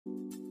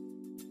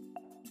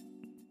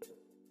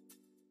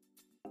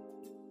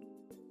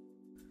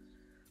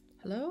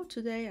Hello,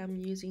 today I'm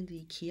using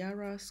the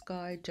Kiara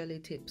Sky Jelly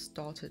Tip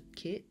Starter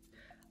Kit.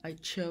 I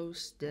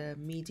chose the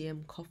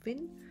medium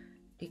coffin.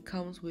 It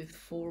comes with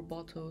 4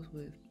 bottles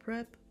with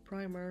prep,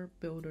 primer,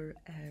 builder,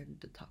 and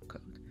the top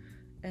coat.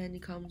 And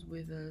it comes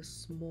with a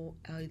small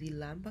LED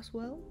lamp as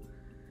well.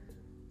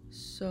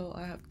 So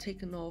I have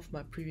taken off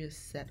my previous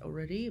set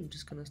already. I'm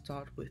just gonna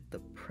start with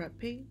the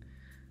prepping.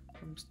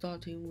 I'm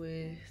starting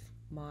with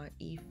my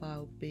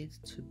E-file bit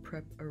to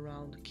prep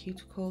around the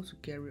cuticle to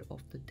get rid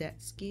of the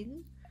dead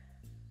skin.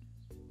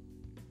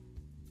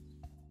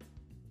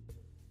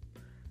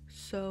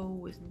 So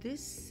with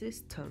this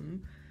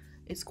system,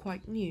 it's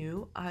quite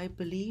new. I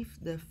believe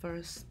the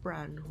first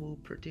brand who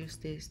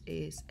produced this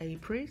is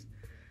April,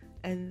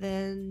 and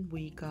then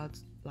we got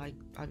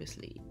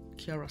obviously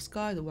Kiara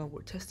Sky, the one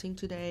we're testing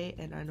today,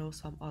 and I know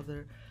some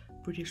other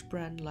British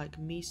brand like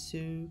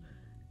Misu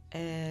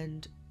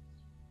and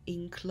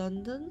Ink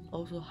London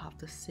also have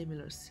the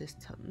similar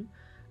system.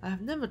 I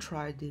have never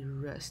tried the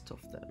rest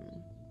of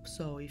them,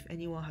 so if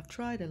anyone have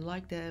tried and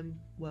like them,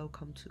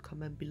 welcome to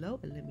comment below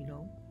and let me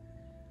know.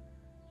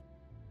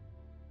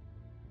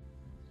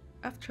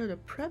 After the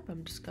prep,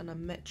 I'm just gonna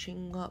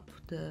matching up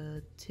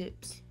the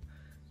tips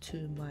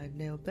to my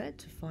nail bed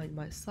to find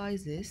my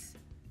sizes.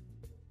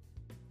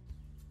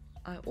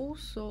 I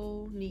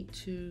also need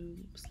to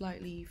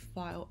slightly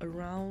file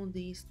around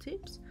these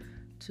tips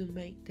to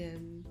make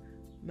them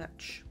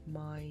match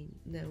my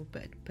nail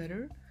bed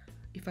better.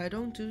 If I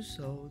don't do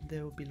so,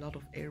 there will be a lot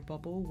of air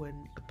bubble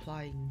when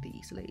applying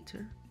these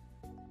later.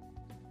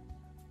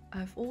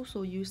 I've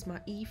also used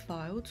my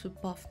E-file to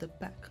buff the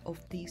back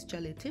of these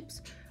jelly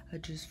tips. I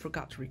just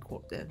forgot to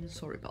record them,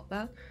 sorry about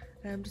that.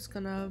 And I'm just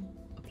gonna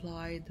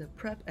apply the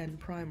prep and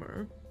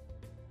primer.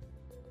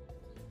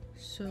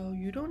 So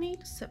you don't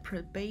need a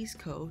separate base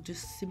coat,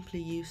 just simply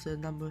use the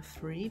number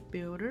 3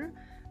 builder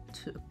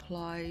to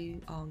apply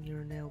on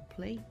your nail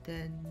plate,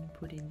 then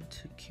put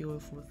into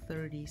cure for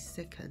 30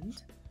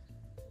 seconds.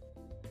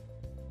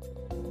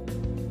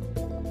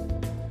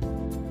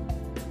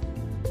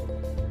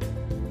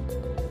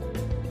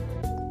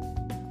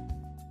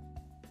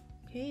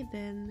 Okay,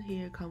 then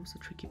here comes the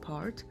tricky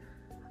part.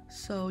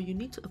 So you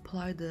need to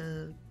apply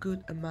the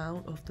good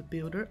amount of the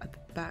builder at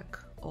the back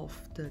of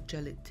the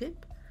jelly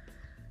tip.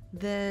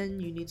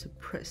 Then you need to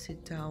press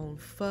it down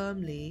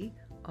firmly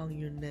on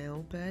your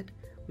nail bed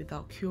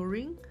without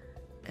curing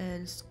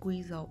and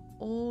squeeze out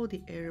all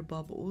the air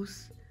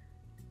bubbles.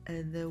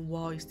 And then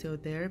while it's still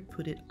there,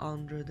 put it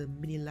under the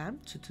mini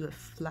lamp to do a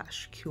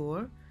flash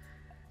cure.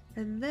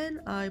 And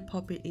then I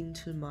pop it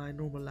into my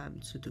normal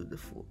lamp to do the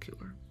full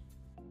cure.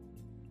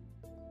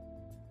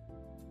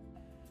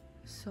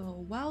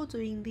 So while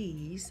doing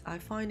these, I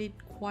find it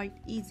quite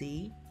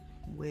easy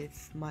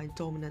with my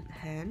dominant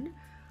hand,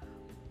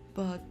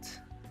 but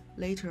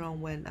later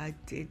on when I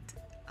did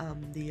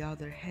the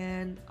other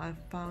hand, I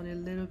found it a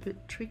little bit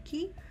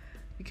tricky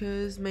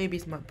because maybe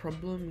it's my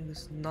problem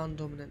because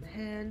non-dominant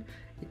hand,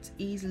 it's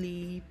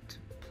easily to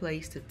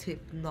place the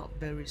tip not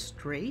very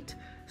straight,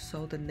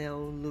 so the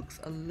nail looks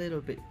a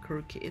little bit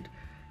crooked,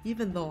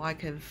 even though I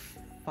can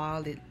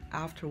file it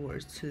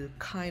afterwards to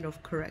kind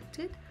of correct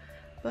it.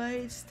 But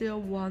it's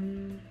still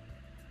one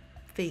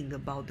thing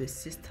about this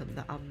system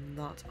that I'm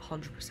not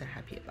 100%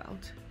 happy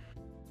about.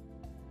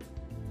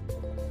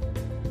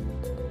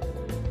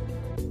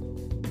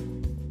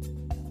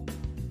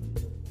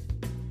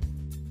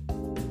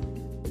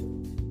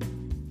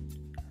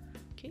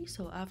 Okay,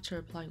 so after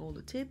applying all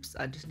the tips,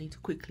 I just need to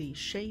quickly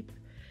shape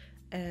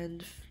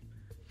and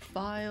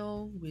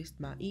file with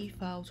my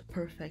E-file to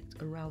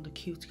perfect around the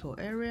cuticle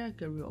area,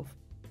 get rid of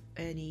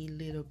any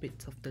little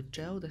bits of the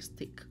gel that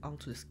stick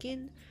onto the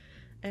skin,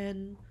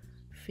 and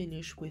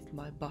finish with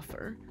my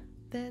buffer.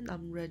 Then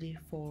I'm ready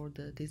for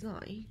the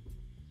design.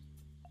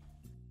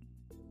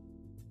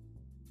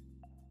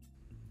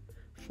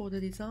 For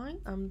the design,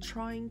 I'm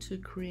trying to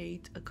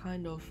create a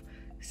kind of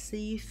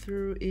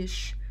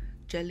see-through-ish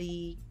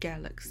jelly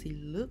galaxy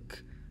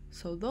look.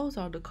 So those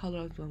are the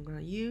colors I'm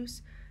gonna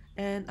use,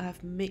 and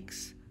I've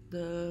mixed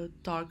the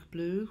dark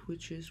blue,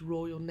 which is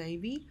royal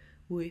navy,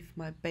 with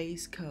my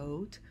base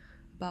coat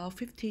about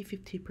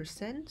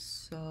 50-50%,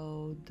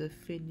 so the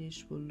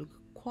finish will look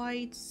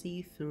quite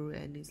see-through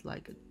and it's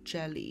like a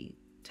jelly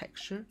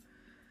texture.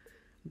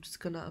 I'm just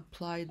gonna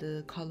apply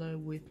the color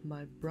with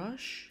my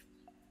brush,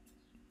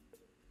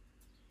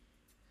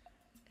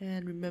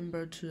 and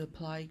remember to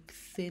apply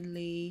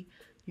thinly.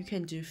 You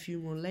can do a few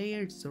more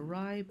layers, it's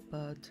alright,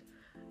 but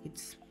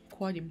it's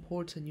quite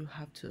important you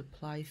have to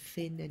apply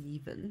thin and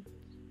even.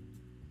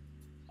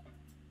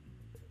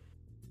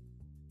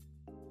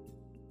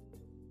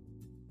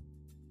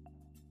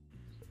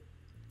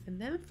 And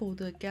then for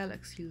the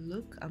galaxy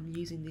look, I'm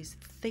using this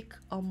thick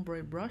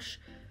ombre brush.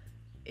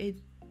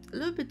 It's a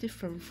little bit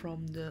different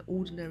from the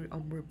ordinary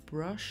ombre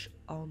brush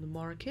on the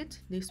market.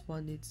 This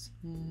one is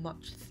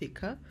much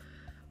thicker,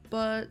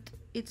 but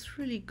it's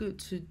really good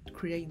to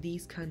create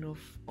these kind of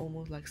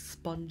almost like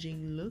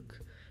sponging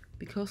look.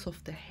 Because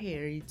of the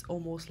hair, it's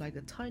almost like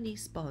a tiny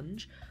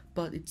sponge,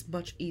 but it's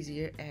much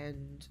easier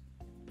and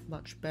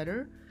much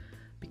better.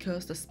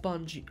 because the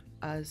sponge,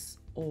 as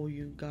all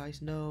you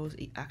guys know,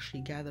 it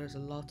actually gathers a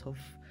lot of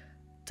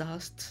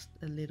dust,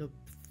 a little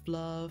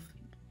fluff,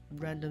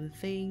 random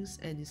things,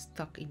 and it's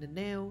stuck in the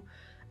nail.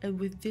 And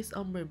with this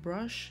ombre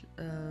brush,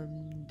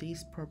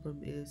 this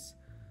problem is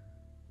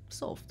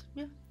solved.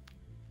 Yeah.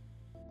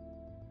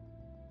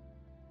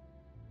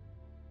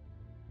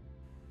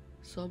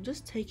 So I'm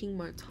just taking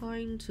my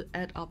time to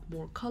add up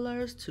more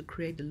colors to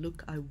create the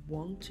look I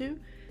want to,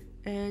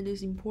 and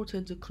it's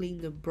important to clean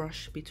the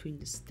brush between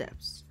the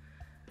steps,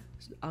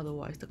 so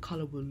otherwise the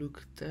color will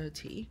look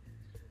dirty.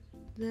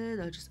 Then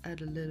I just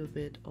add a little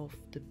bit of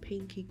the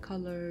pinky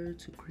color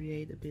to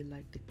create a bit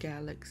like the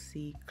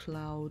galaxy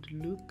cloud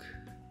look.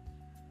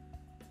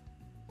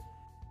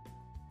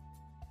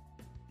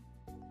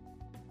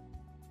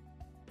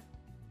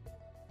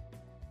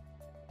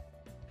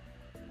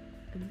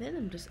 And then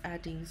I'm just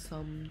adding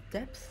some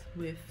depth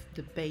with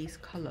the base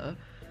color.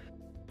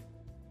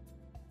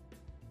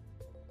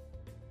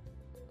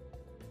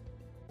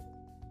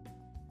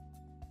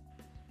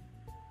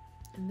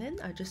 And then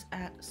I just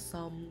add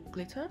some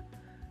glitter,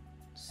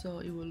 so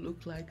it will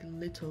look like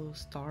little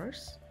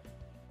stars.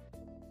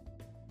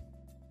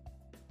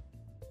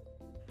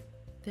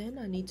 Then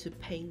I need to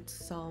paint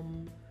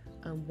some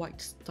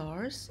white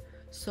stars.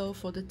 So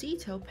for the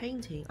detail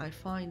painting, I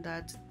find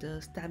that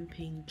the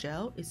stamping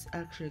gel is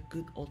actually a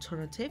good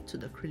alternative to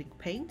the acrylic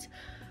paint,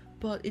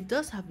 but it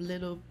does have a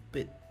little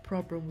bit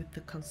problem with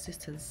the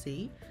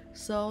consistency,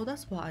 so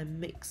that's why I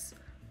mix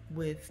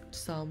with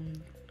some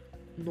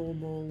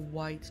normal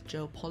white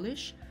gel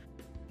polish.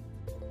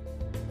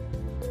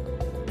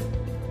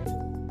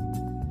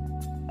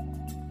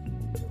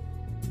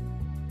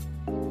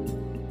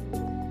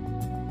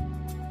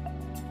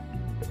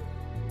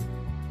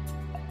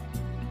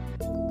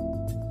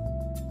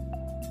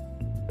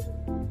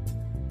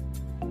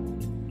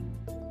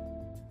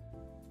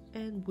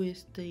 And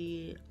with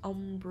the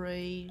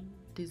ombre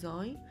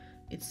design,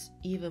 it's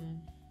even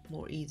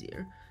more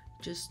easier.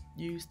 Just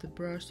use the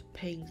brush to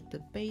paint the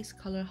base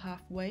color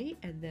halfway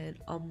and then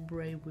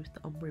ombre with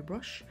the ombre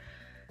brush.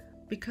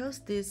 Because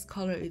this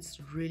color is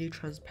really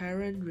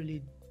transparent,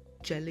 really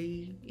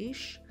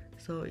jelly-ish,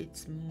 so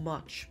it's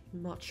much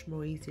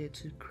more easier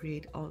to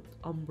create an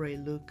ombre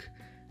look,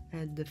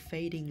 and the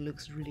fading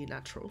looks really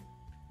natural.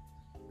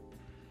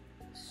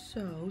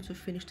 So to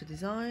finish the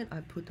design,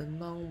 I put a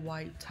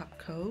non-white top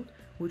coat,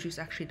 which is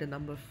actually the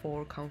number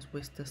 4, comes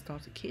with the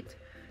starter kit,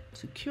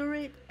 to cure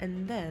it,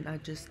 and then I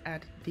just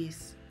add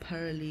this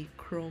pearly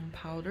chrome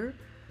powder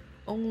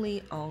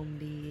only on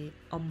the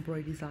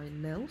ombre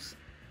design nails,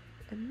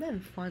 and then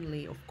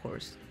finally, of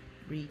course,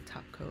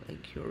 re-top coat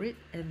and cure it,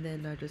 and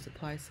then I just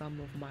apply some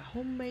of my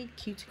homemade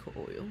cuticle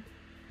oil.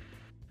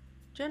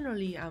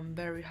 Generally, I'm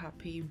very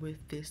happy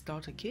with this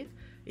starter kit.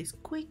 It's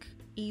quick,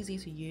 easy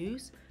to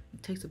use.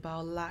 It takes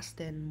about less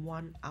than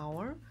 1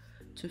 hour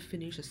to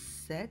finish a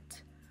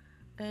set,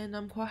 and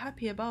I'm quite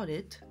happy about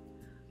it.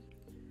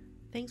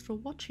 Thanks for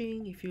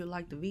watching. If you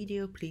liked the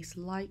video, please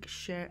like,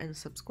 share and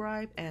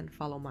subscribe, and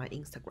follow my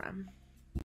Instagram.